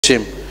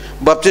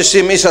baptism.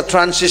 Baptism is a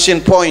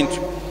transition point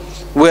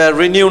where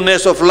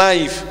renewedness of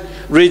life,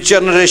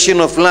 regeneration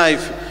of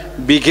life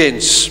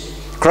begins.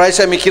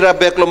 Christ amikira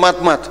bek lo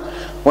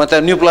matmat, want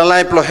a new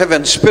life lo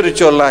heaven,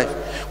 spiritual life.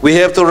 We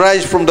have to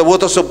rise from the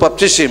waters of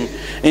baptism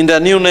in the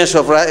newness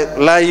of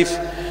life,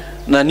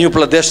 na new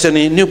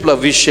destiny, new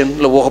vision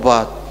lo walk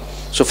about.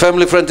 So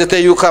family friend,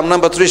 today you come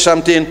number 3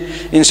 something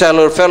inside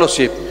our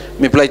fellowship.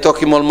 Me play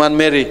talking all man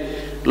Mary,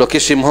 lo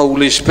kiss him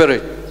Holy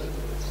Spirit.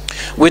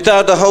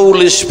 Without the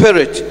Holy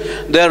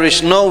Spirit, there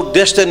is no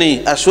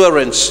destiny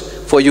assurance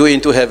for you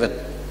into heaven.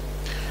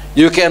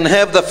 You can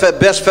have the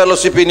best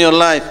fellowship in your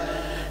life.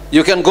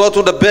 You can go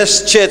to the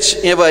best church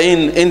ever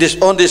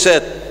on this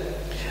earth.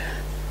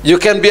 You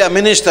can be a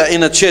minister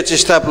in a church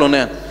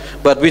established,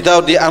 but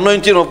without the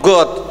anointing of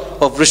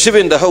God of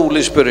receiving the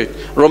Holy Spirit,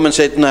 Romans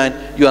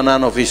 8:9, you are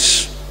none of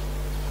his.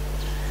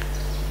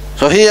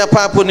 So here,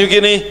 Papua New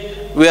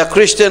Guinea, we are a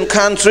Christian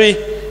country.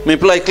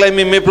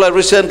 Claiming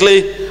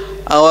recently,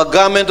 our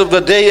government of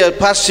the day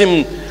passed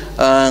him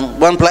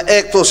one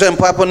act or some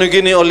Papua New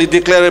Guinea only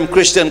declare him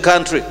Christian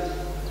country.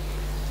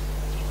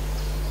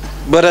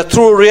 But a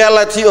true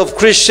reality of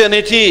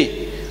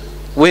Christianity,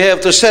 we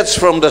have to search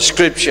from the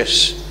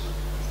scriptures.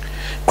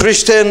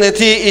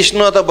 Christianity is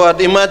not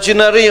about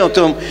imaginary.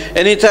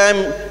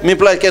 Anytime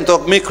people can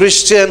talk me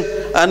Christian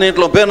and it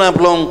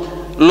belong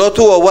lotu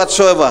or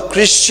whatsoever.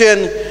 Christian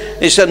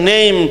is a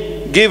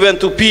name given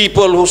to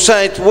people who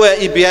sight where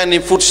he behind the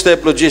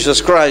footsteps of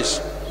Jesus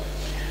Christ.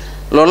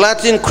 Lo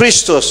Latin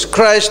Christus,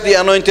 Christ the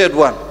anointed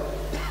one.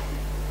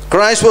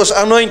 Christ was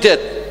anointed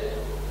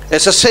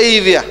as a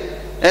savior,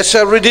 as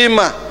a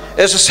redeemer,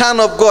 as a son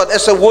of God,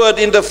 as a word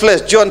in the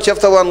flesh. John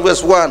chapter 1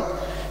 verse 1.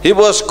 He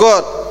was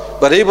God,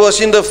 but he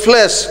was in the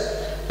flesh,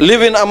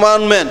 living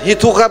among men. He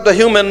took up the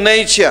human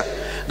nature,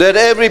 that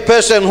every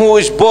person who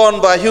is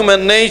born by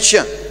human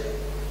nature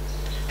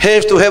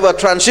has to have a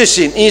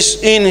transition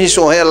in his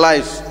or her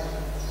life.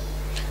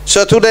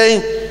 So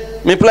today,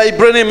 me play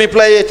bring me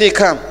play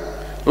etikam,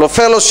 lo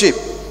fellowship,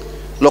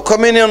 lo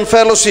communion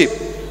fellowship.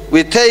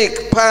 We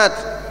take part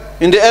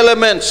in the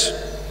elements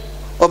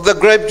of the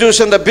grape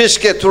juice and the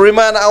biscuit to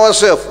remind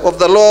ourselves of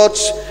the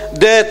Lord's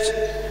death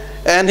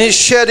and his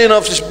shedding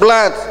of his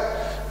blood,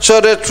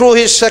 so that through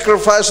his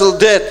sacrificial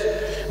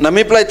death, now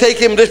me play take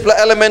him this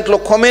element lo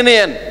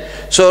communion.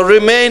 So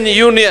remain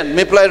union.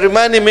 Me play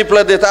reminding me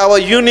play that our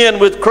union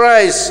with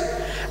Christ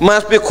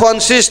must be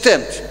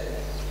consistent.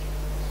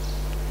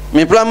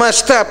 Me play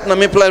must stop. Now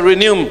me play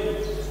renew.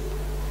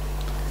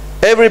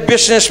 Every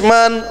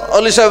businessman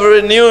always have a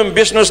renewing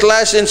business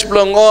license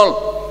belong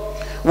all.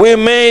 We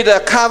made a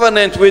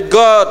covenant with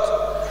God.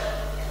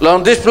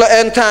 Long this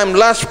end time,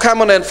 last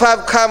covenant,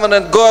 5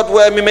 covenant, God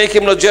where me make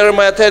him no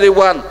Jeremiah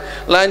 31.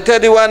 Line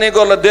 31, he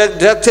go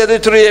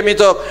 33, me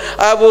talk.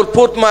 I will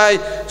put my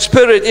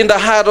spirit in the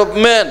heart of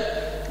man.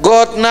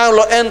 God now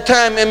lo end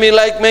time, and me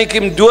like make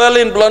him dwell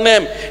in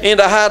blonem in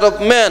the heart of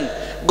man.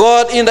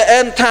 God in the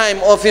end time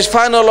of his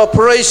final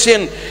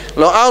operation,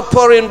 lo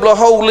outpouring the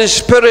Holy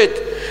Spirit,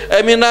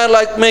 and me now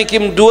like make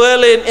him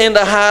dwelling in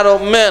the heart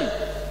of man.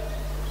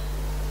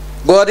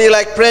 God he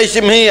like praise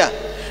him here,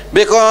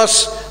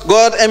 because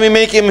God and me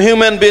make him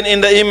human being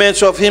in the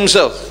image of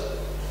himself.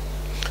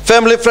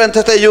 Family friend,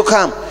 today you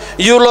come.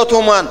 You lot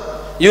to man,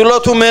 you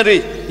lot to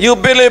Mary, you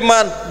believe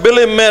man,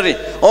 believe Mary.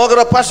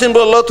 Ogra passing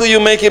blow lot to you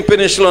make him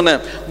finish lo name.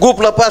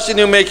 Gupla passing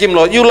you make him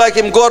Lord. You like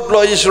him God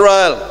blow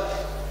Israel.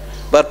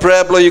 But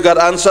prayer blow you got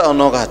answer or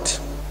no God.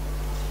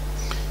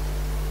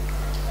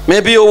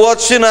 Maybe you're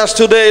watching us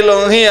today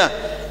long here.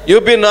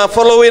 You've been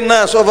following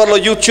us over the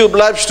YouTube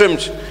live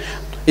streams.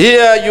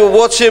 Here you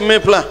watching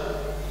Mipla.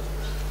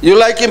 You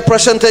like him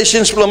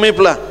presentations from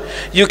Mipla.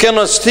 You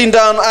cannot stand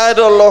down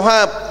idle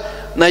lohab.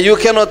 Now you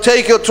cannot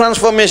take your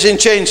transformation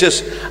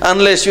changes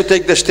unless you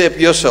take the step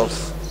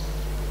yourself.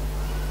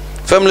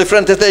 Family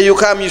friend, today you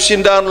come, you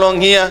sit down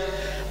long here.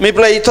 Me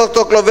play talk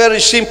a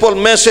very simple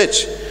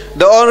message.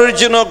 The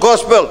original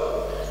gospel,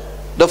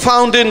 the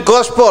founding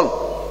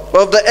gospel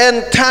of the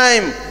end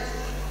time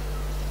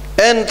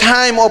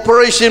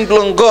operation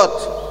belong God.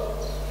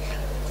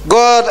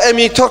 God,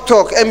 emi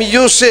talk, emi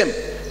use him.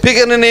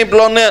 Picking in him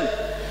belong then.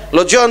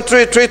 Lo John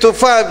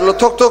 3:3-5. Lo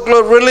talk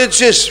lo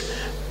religious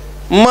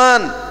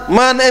man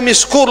emi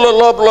school lo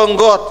love long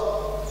God.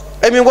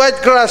 Emi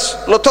white grass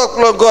lo talk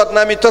long God.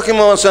 Na mi talking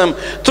about some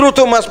true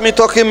Thomas me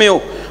talking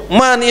you.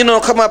 Man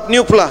come up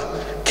new pla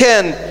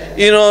can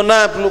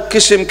not look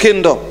kiss him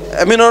kingdom.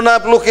 I mean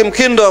not look him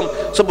kingdom.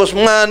 Suppose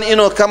man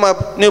come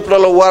up new pla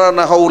lo wara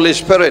na Holy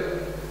Spirit.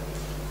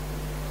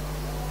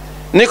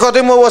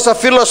 Nicodemus was a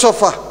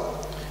philosopher.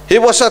 He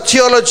was a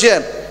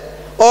theologian.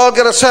 All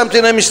got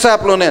something emi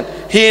stop on it.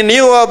 He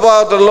knew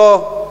about the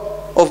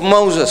law of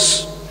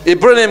Moses. He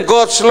brought him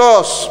God's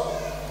laws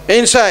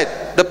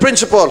inside, the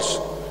principles.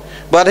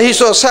 But he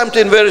saw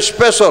something very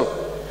special.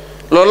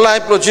 Lord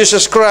life, Lord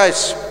Jesus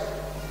Christ.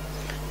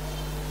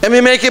 And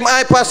we make him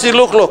eye passy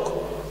look,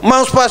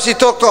 mouth passy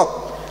talk,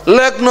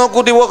 leg no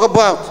good he walk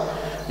about.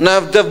 Now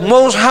the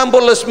most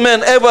humblest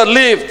man ever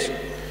lived,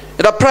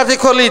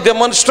 practically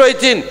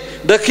demonstrating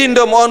the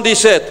kingdom on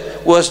this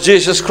earth was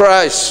Jesus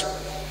Christ,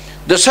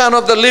 the Son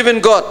of the living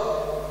God.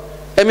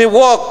 And he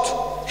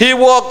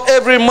walked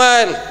every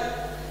mile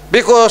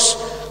because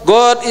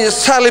God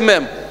is telling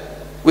him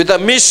with a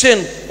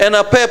mission and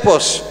a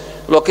purpose.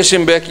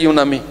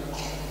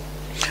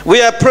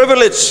 We are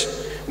privileged,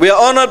 we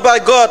are honored by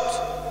God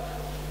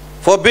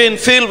for being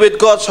filled with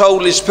God's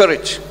Holy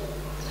Spirit.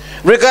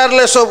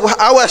 Regardless of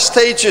our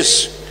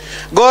stages,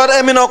 God,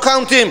 I mean,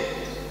 count him.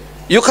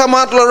 You come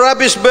out of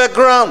rubbish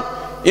background,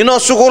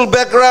 school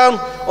background,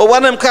 or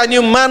one of them kind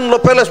you man lo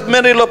peles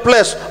many lo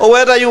place, or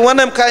whether you one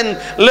of them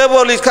kind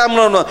level is come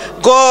on.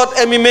 God,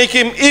 I mean, make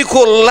him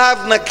equal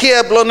love na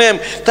care blow name.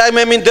 Time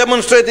I mean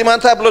demonstrate him on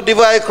tableau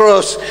divine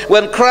cross.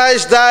 When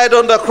Christ died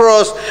on the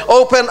cross,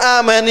 open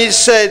arm and he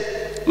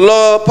said,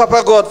 Lord,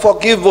 Papa God,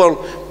 forgive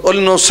all,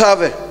 only no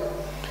save.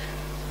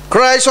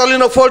 Christ only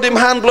no fold him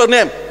hand blow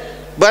name.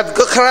 But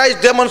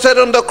Christ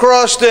demonstrated on the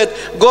cross that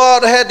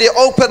God had the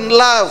open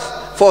love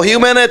for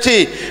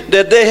humanity,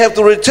 that they have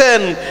to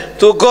return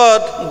to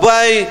God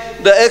by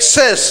the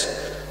access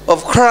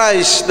of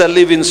Christ, the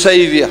living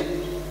Savior.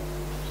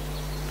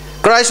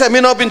 Christ, I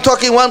mean, I've been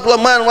talking one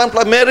plus man, one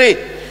plus Mary.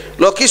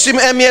 Lokisim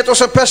emiet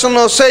was a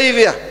personal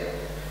Savior.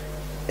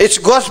 It's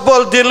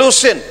gospel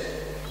delusion.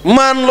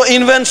 Man lo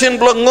invention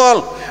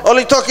blongol.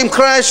 Only talking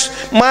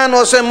Christ, man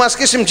was a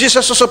maskisim,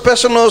 Jesus was a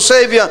personal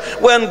Savior.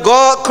 When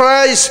God,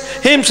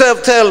 Christ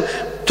himself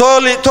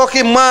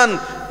talking man,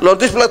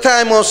 Lord, this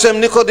time on Sam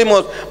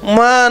Nicodemus,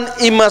 man,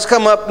 he must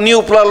come up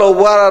new plalo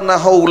wara na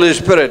Holy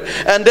Spirit.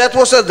 And that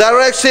was a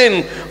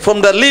direction from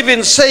the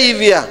living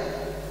Savior,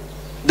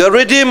 the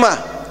Redeemer.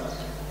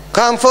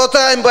 Come for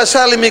time, but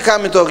Salimi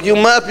come and talk. You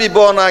must be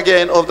born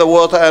again of the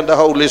water and the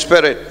Holy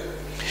Spirit.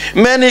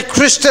 Many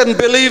Christian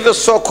believers,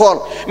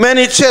 so-called,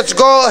 many church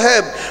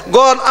have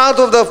gone out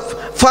of the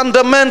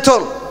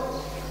fundamental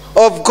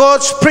of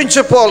God's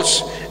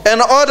principles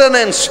and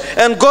ordinance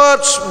and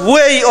God's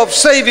way of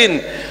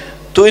saving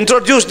to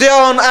introduce their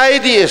own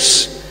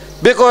ideas,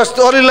 because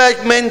only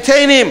like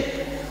maintain him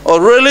or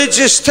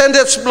religious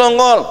standards belong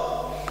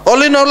all.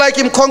 Only not like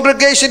him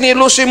congregation he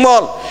lose him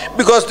all,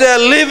 because they are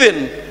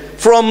living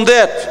from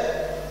that.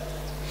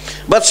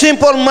 But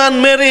simple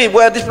man Mary,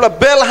 where this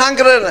bell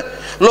hungry,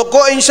 lo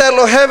go inside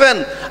lo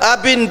heaven,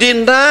 have been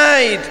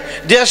denied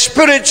their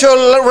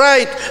spiritual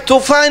right to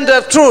find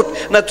the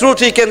truth. The truth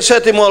he can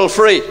set him all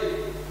free.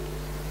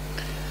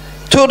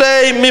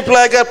 Today, me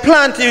like a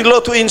plenty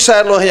lot to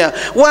inside lo here.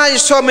 Why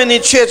so many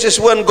churches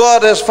when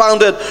God has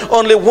founded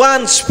only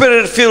one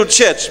spirit-filled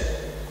church?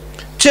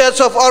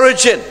 Church of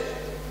origin,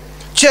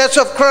 Church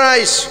of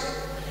Christ.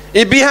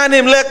 He behind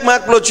him like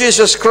mark lo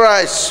Jesus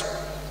Christ.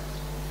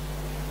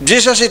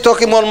 Jesus is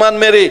talking on man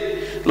Mary.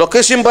 Lo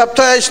kisim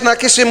baptized na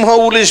kisim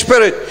Holy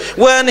Spirit.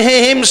 When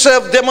he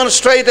himself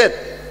demonstrated.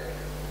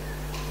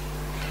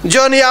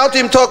 Johnny out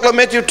him talk lo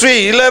Matthew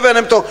 3:11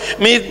 him talk.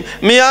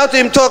 Me out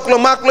him talk lo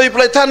mark lo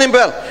play turning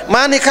bell.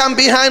 Man he come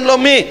behind lo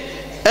me.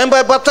 And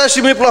by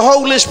baptizing me lo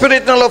Holy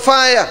Spirit na lo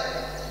fire.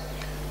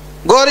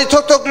 God he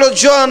talk lo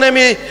John and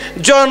me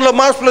John lo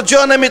mouth lo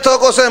John and me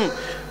talk osem.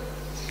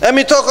 And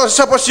me talk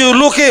suppose you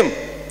look him.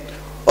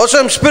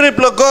 Osem Spirit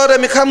lo God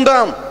and me come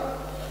down.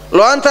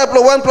 Lo antap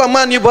lo one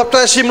man you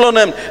baptize him lo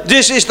name.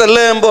 This is the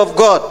Lamb of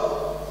God.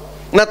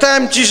 Na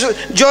time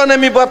Jesus John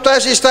and me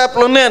baptize his tap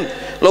lo nen.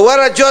 Lo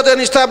wara Jordan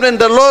is tap nen.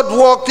 The Lord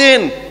walked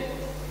in.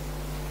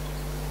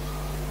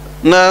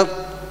 Na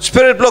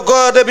Spirit of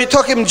God and me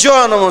talk him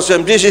John amongst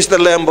them. This is the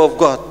Lamb of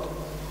God.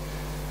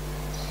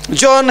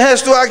 John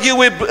has to argue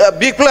with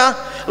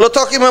Bikla. Lo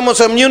talk him amongst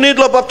them. You need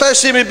lo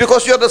baptize him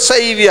because you're the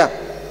Savior.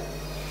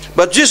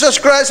 But Jesus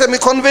Christ, let me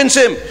convince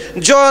him.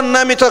 John,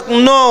 let me talk,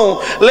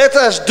 no, let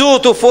us do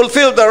to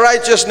fulfill the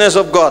righteousness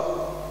of God.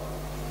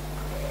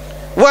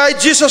 Why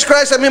Jesus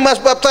Christ, let me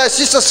must baptize?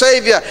 He's the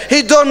Savior.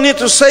 He don't need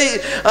to say,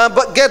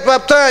 get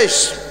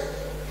baptized.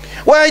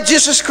 Why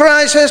Jesus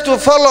Christ has to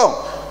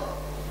follow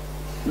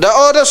the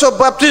orders of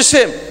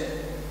baptism?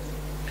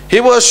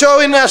 He was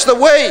showing us the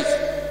way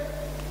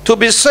to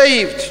be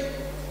saved.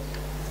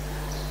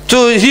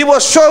 He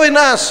was showing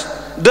us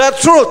the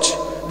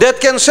truth that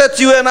can set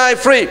you and I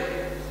free.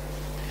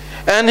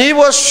 And he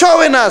was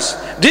showing us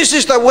this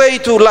is the way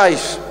to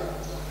life.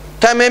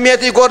 Time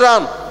he go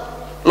down.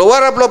 Lo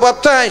warab lo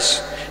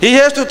baptize. He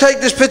has to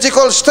take this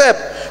physical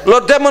step.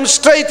 Lo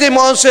demonstrate him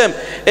on him.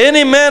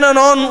 Any man and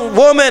on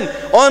woman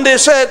on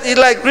this earth, he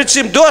like reach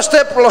him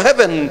doorstep of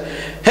heaven,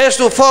 has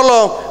to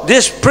follow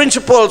these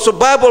principles,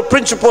 Bible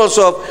principles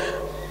of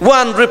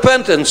one,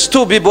 repentance,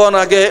 two, be born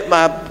again,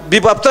 be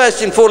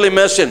baptized in full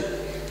immersion,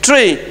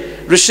 three,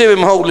 receive him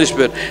Holy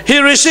Spirit. He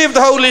received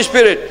the Holy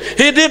Spirit.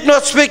 He did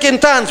not speak in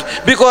tongues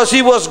because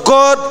he was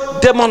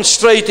God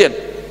demonstrating.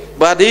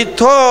 But he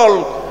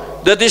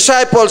told the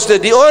disciples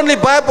that the only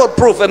Bible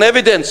proof and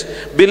evidence,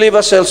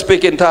 believers shall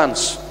speak in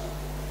tongues.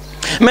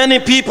 Many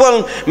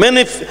people,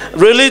 many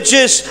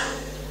religious,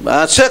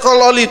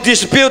 secularly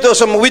dispute or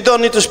some, we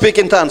don't need to speak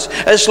in tongues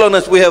as long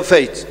as we have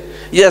faith.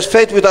 Yes,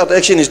 faith without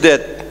action is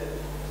dead.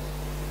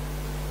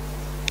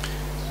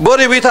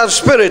 Body without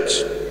spirit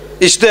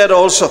is dead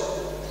also.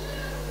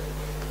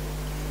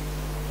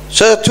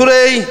 So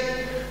today,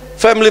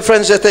 family,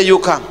 friends, that you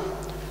come.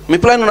 Me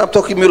plan on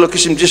talking me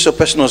location Jesus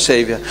personal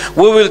Savior.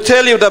 We will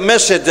tell you the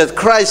message that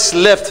Christ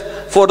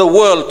left for the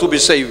world to be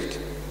saved.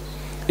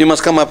 You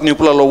must come up new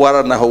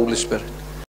Holy Spirit.